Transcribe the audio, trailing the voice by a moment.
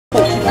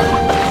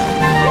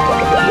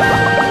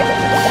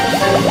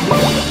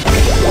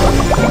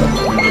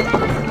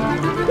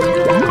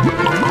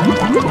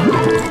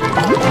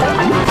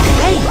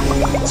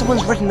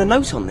find the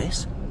note on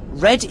this.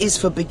 Red is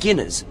for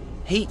beginners.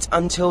 Heat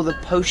until the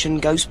potion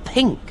goes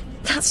pink.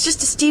 That's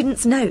just a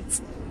student's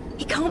notes.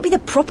 It can't be the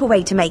proper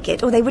way to make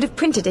it, or they would have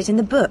printed it in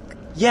the book.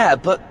 Yeah,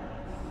 but...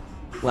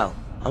 Well,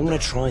 I'm gonna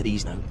try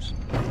these notes.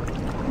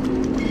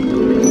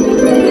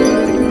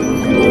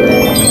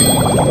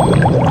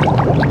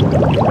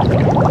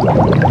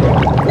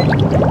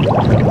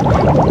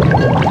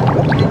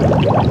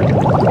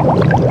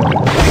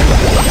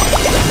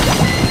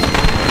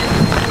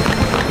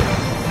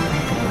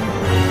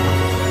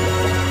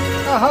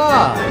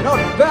 Aha!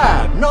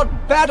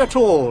 Not bad at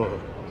all.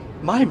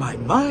 My,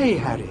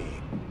 Harry.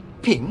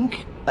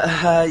 Pink?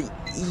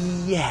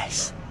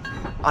 Yes.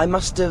 I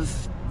must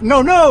have...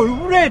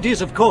 No, red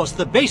is of course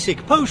the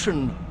basic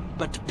potion,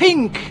 but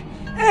pink,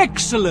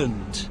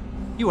 excellent.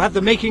 You have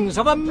the makings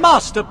of a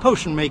master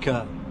potion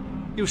maker.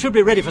 You should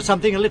be ready for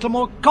something a little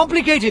more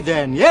complicated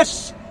then,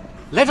 yes?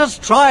 Let us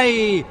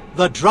try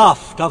the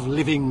draught of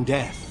living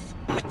death.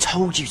 I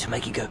told you to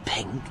make it go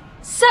pink.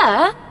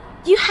 Sir,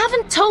 you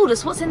haven't told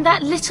us what's in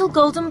that little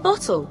golden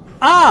bottle.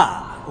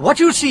 Ah, what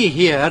you see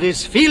here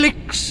is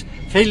Felix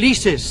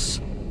Felicis,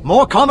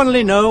 more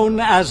commonly known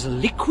as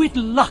liquid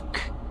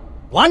luck.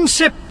 One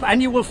sip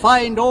and you will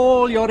find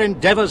all your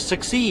endeavors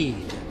succeed.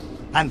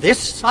 And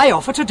this I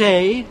offer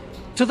today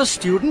to the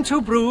student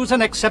who brews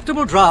an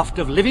acceptable draught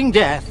of living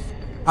death,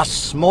 a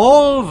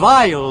small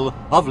vial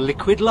of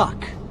liquid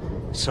luck.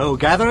 So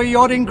gather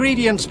your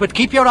ingredients, but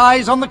keep your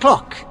eyes on the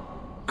clock.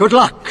 Good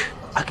luck.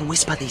 I can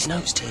whisper these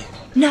notes to you.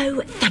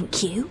 No,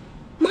 thank you.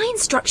 My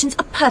instructions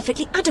are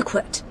perfectly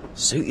adequate.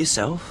 Suit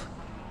yourself.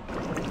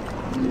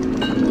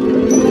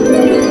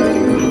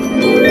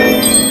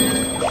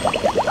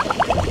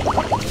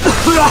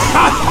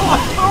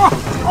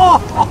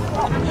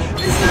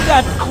 Isn't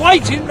that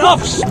quite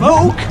enough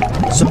smoke?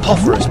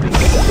 Sapophoros,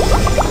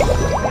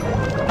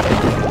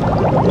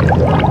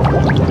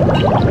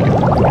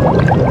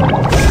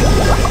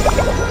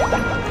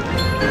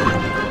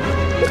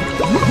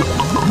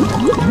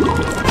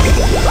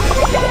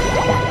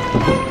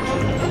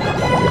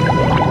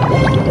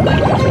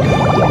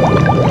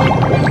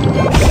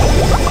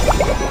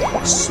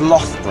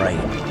 Sloth brain.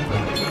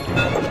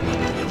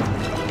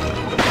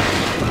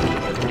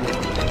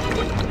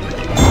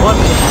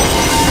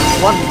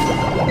 Wonderful.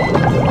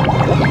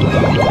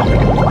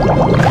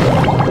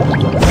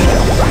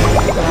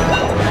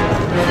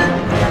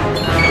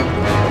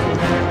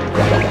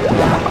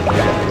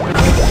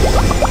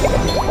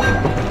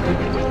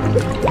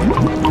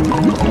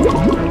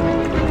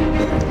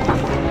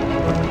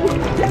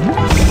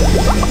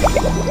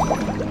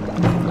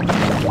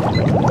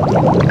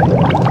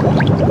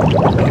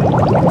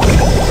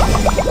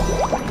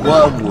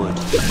 Wormwood.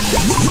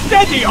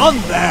 Steady on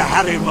there,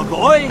 Harry, my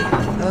boy.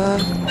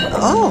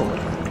 Oh.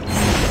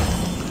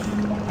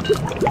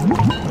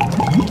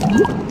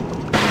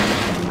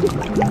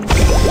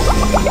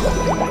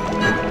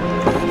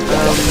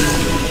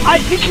 I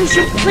think you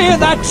should clear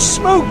that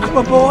smoke,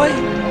 my boy.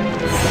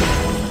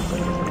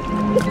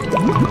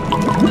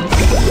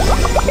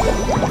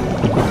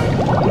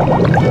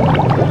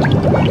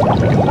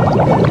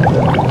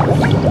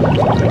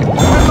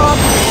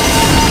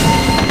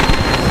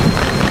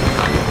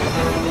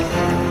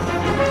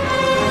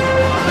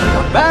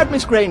 Not bad,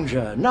 Miss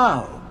Granger.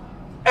 Now,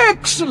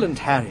 excellent,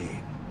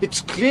 Harry.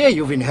 It's clear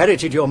you've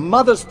inherited your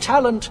mother's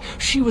talent.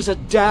 She was a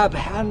dab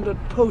hand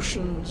at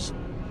potions.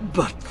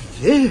 But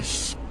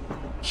this...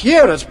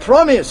 Here, as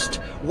promised,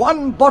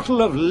 one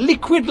bottle of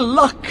liquid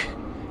luck.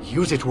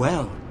 Use it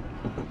well.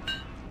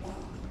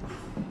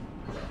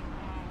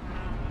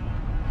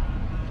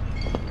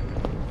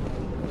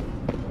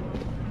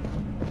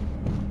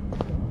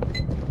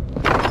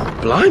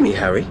 Blimey,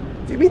 Harry.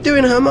 Have you been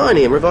doing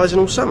Hermione and revising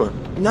all summer?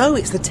 No,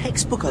 it's the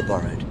textbook I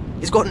borrowed.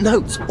 It's got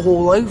notes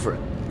all over it.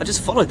 I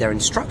just followed their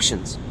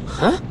instructions.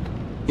 Huh?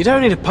 You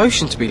don't need a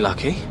potion to be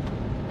lucky.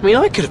 I mean,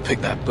 I could have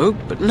picked that book,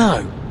 but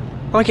no.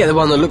 I get the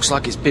one that looks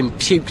like it's been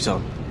puked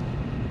on.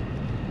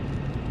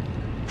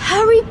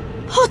 Harry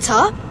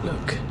Potter?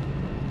 Look,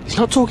 he's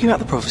not talking about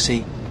the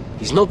prophecy,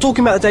 he's not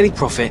talking about the Daily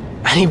Prophet,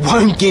 and he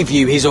won't give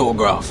you his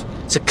autograph.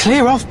 So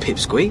clear off,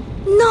 Pipsqueak.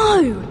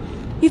 No!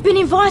 You've been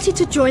invited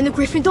to join the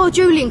Gryffindor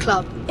Dueling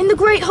Club in the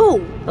Great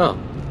Hall. Oh,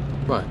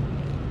 right.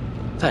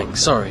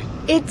 Thanks, sorry.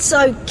 It's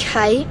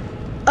okay.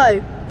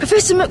 Oh,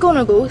 Professor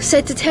McGonagall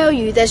said to tell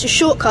you there's a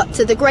shortcut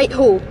to the Great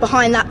Hall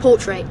behind that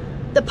portrait.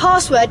 The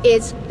password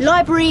is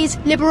Libraries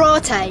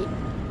Liberate.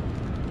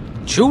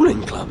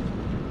 Dueling Club?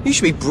 You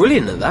should be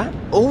brilliant at that.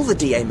 All the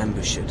DA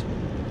members should.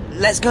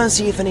 Let's go and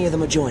see if any of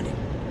them are joining.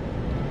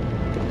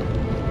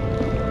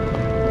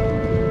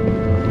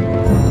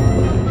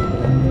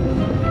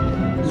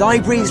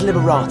 Libraries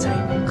Liberate.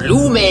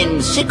 Lumen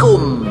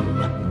Siccum.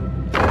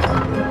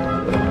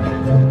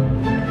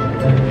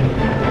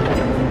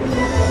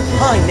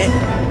 Hi, Nick.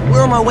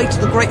 We're on our way to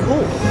the Great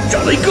Hall.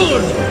 Jolly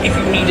good. If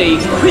you need a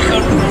quicker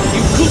route,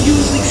 you could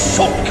use the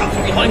shortcut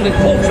behind the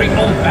portrait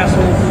of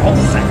Basil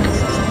Fawcett.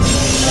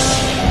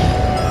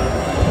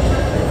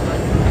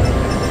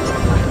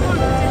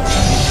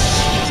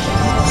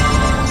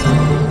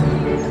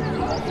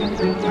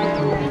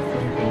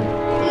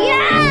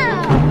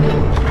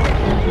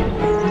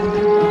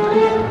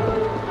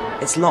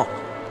 It's locked.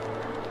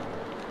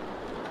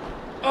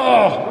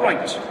 Ah,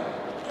 right.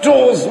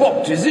 Door's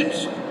locked, is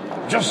it?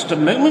 Just a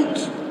moment.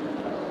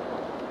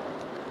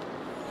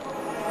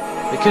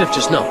 We could have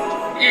just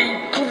knocked.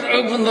 You couldn't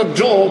open the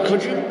door,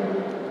 could you?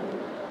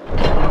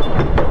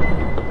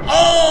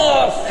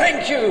 Oh,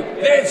 thank you.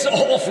 That's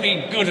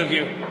awfully good of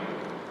you.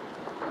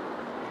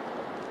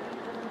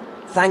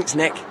 Thanks,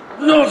 Nick.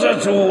 Not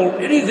at all.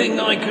 Anything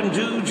I can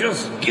do,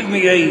 just give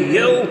me a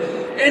yell.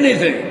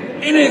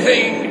 Anything.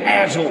 Anything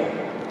at all.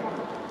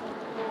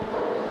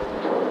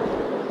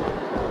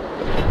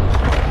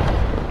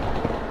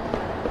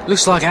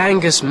 Looks like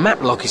Angus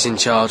Matlock is in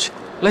charge.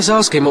 Let's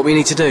ask him what we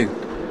need to do.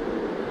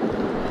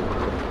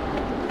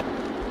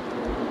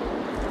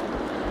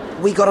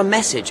 We got a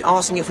message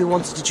asking if we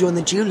wanted to join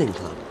the dueling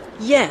club.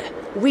 Yeah,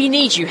 we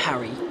need you,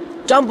 Harry.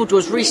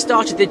 Dumbledore's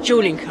restarted the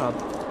dueling club,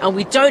 and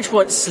we don't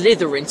want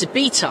Slytherin to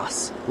beat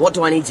us. What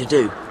do I need to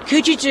do?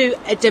 Could you do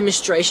a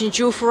demonstration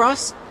duel for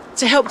us?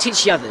 To help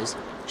teach the others.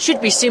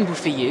 Should be simple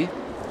for you.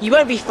 You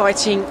won't be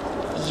fighting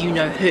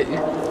you-know-who.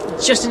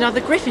 Just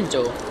another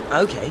Gryffindor.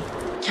 Okay.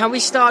 Can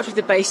we start with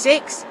the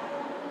basics?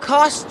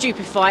 Cast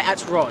Stupefy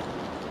at Ron.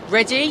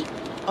 Ready?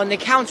 On the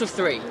count of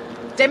 3.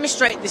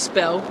 Demonstrate the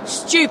spell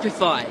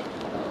Stupefy.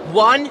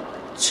 1,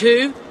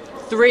 2,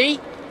 3,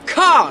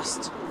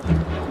 cast!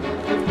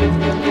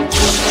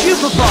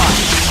 Stupefy!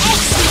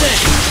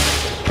 Excellent!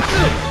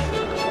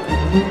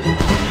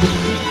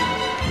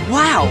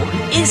 Wow,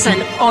 it's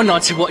an honour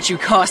to watch you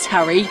cast,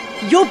 Harry.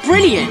 You're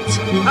brilliant.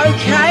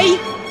 Okay?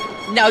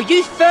 Now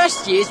you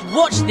first years,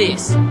 watch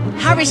this.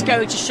 Harry's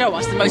going to show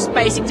us the most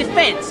basic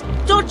defence,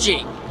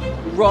 dodging.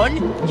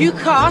 Ron, you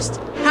cast.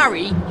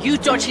 Harry, you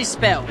dodge his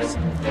spells.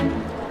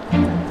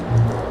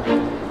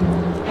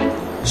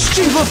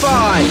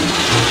 Stupefy!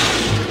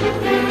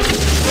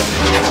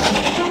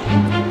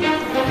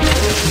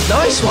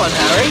 Nice one,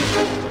 Harry.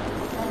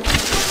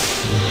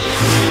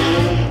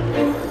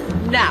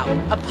 Now,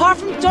 apart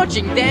from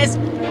dodging, there's...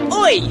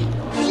 Oi!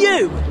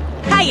 Phew!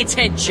 Pay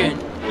attention!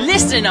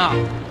 Listen up!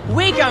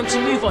 We're going to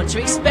move on to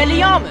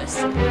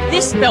Expelliarmus.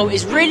 This spell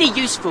is really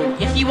useful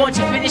if you want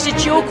to finish a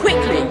duel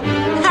quickly.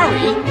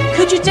 Harry,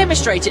 could you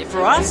demonstrate it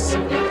for us?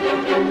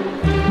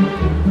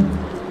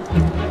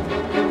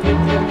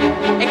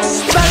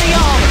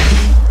 Expelliarmus!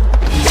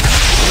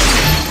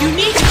 You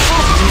need to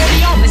cast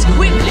Expelliarmus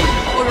quickly,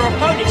 or your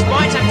opponents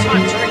might have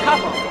time to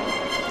recover.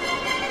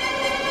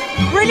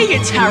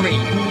 Brilliant, Harry!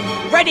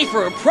 Ready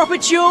for a proper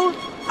duel?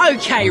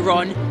 Okay,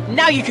 Ron,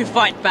 now you can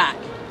fight back.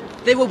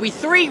 There will be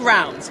 3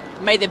 rounds.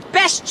 May the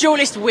best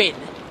duelist win.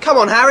 Come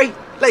on, Harry.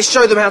 Let's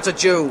show them how to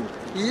duel.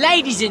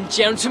 Ladies and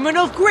gentlemen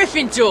of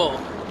Gryffindor,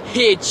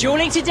 here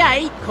dueling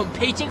today,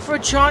 competing for a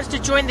chance to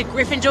join the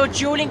Gryffindor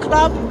Dueling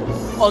Club.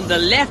 On the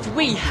left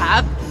we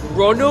have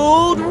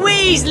Ronald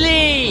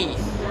Weasley.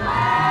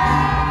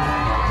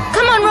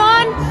 Come on,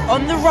 Ron!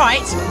 On the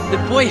right, the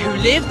boy who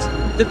lived,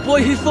 the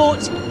boy who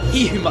fought,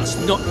 he who must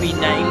not be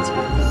named.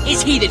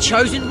 Is he the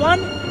chosen one?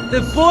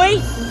 The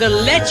boy, the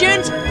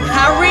legend,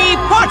 Harry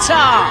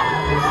Potter!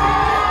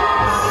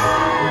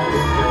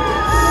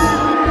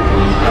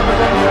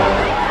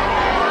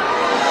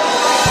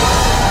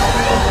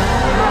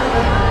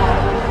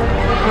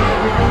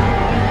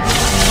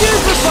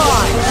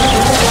 Stupefy!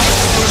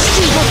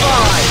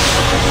 Stupefy!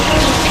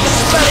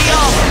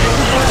 Expelliarmus!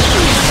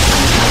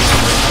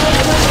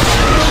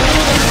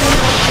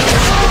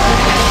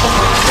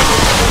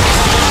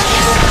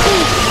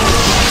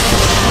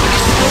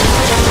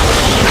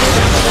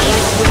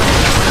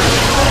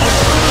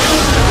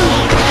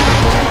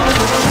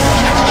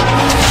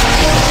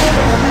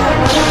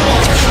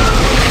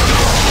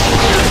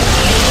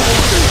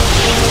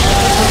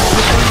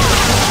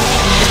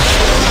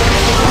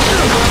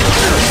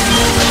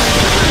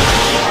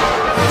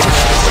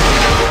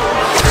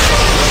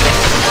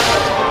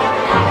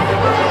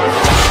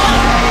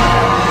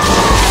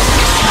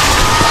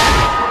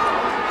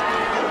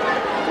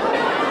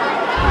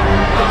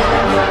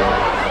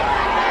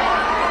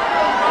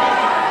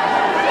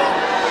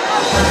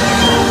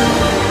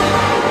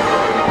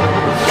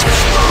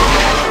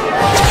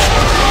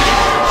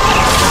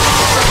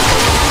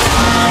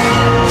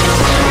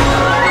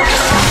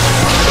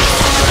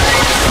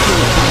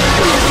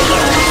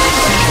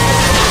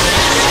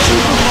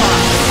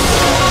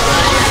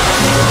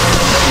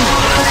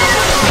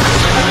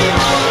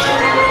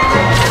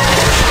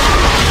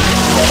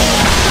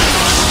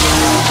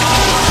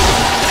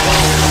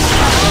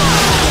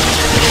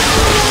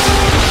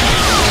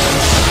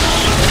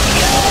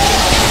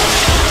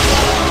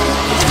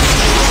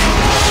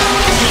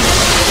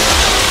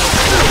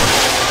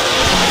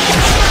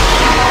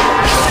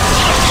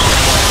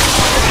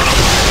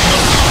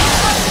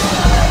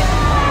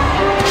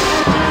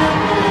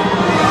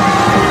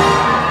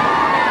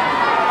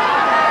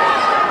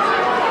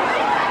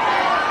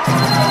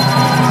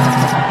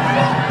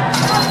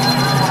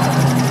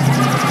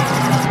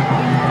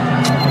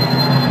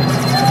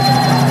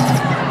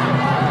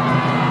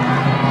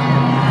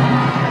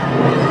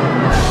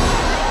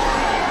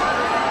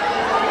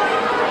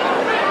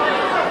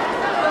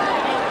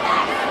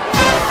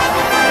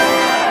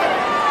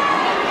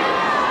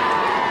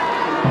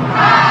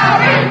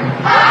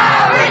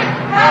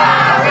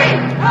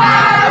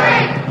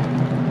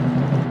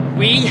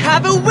 We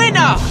have a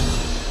winner!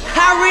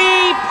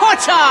 Harry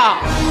Potter!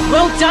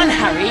 Well done,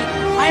 Harry.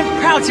 I am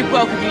proud to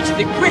welcome you to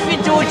the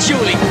Gryffindor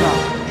Dueling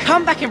Club.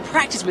 Come back and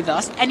practice with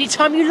us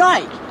anytime you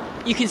like.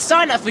 You can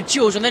sign up for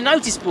duels on the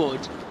notice board.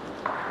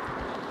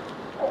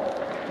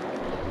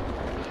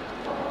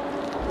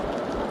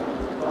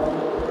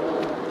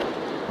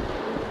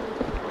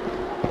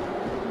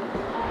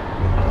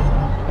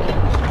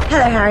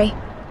 Hello, Harry.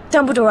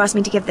 Dumbledore asked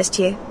me to give this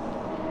to you.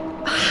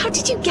 How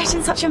did you get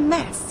in such a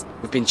mess?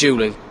 We've been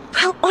dueling.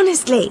 Well,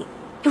 honestly,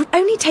 it would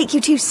only take you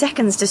 2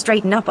 seconds to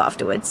straighten up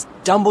afterwards.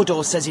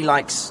 Dumbledore says he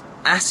likes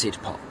acid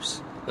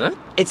pops. Huh?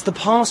 It's the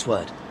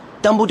password.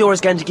 Dumbledore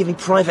is going to give me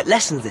private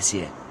lessons this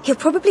year. He'll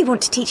probably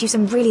want to teach you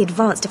some really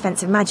advanced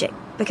defensive magic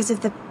because of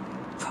the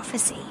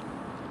prophecy.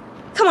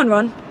 Come on,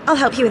 Ron. I'll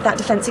help you with that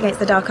Defense Against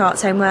the Dark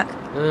Arts homework.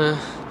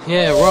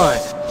 Yeah,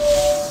 right.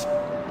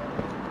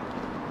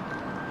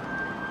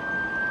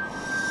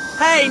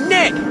 Hey,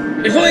 Nick!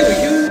 If I were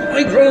you,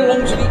 I'd run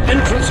along to the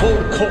entrance hall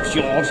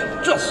courtyard.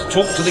 Just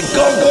talk to the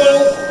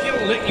gargoyle.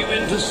 He'll let you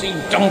in to see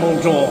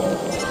Dumbledore.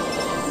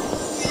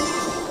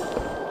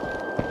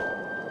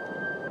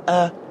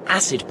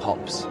 Acid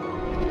pops.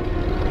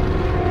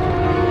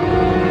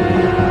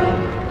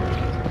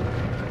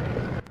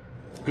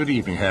 Good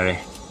evening, Harry.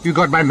 You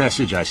got my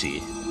message, I see.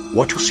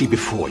 What you see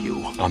before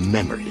you are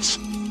memories.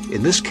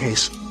 In this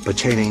case,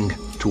 pertaining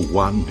to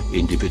one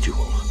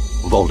individual,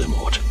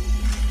 Voldemort.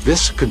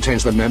 This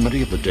contains the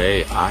memory of the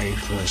day I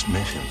first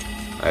met him.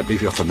 I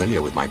believe you're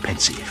familiar with my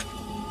pensieve.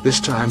 This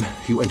time,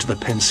 you enter the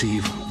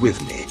pensieve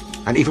with me,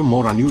 and even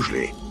more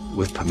unusually,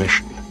 with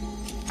permission.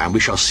 And we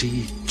shall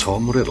see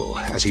Tom Riddle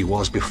as he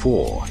was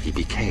before he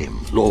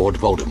became Lord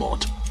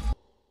Voldemort.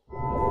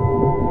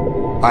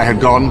 I had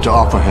gone to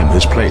offer him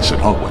his place at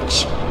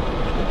Hogwarts.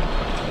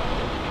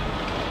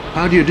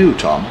 How do you do,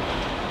 Tom?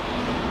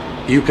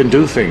 You can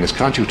do things,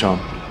 can't you, Tom?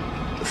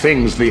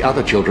 Things the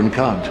other children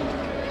can't.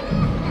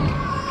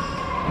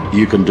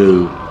 You can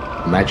do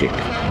magic.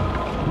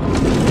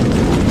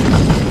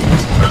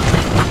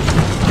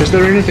 Is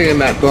there anything in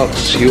that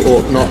box you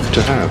ought not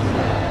to have?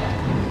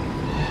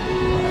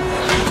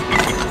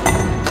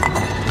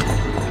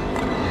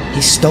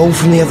 He stole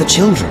from the other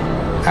children.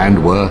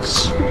 And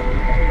worse.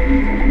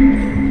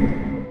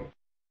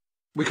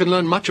 We can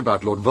learn much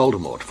about Lord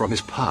Voldemort from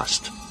his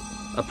past.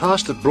 A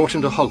past that brought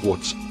him to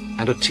Hogwarts,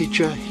 and a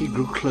teacher he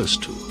grew close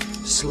to.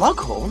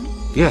 Slughorn?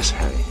 Yes,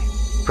 Harry.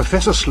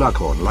 Professor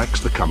Slughorn likes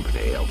the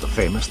company of the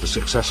famous, the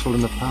successful,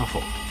 and the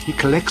powerful. He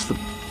collects them.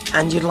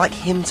 And you'd like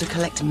him to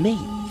collect me?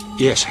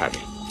 Yes, Harry.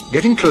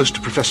 Getting close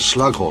to Professor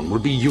Slughorn will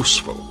be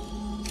useful.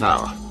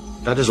 Now,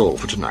 that is all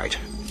for tonight.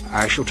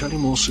 I shall tell you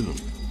more soon.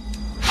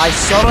 I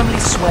solemnly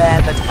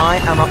swear that I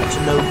am up to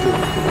no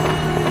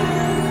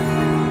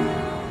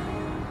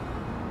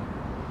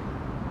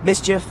good.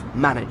 Mischief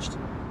managed.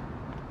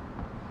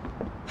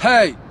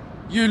 Hey,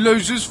 you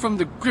losers from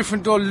the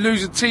Gryffindor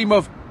loser team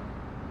of...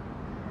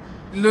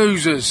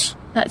 losers.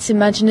 That's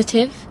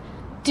imaginative.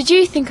 Did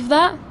you think of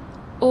that?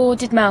 Or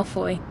did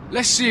Malfoy?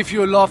 Let's see if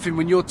you're laughing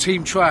when your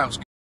team trails.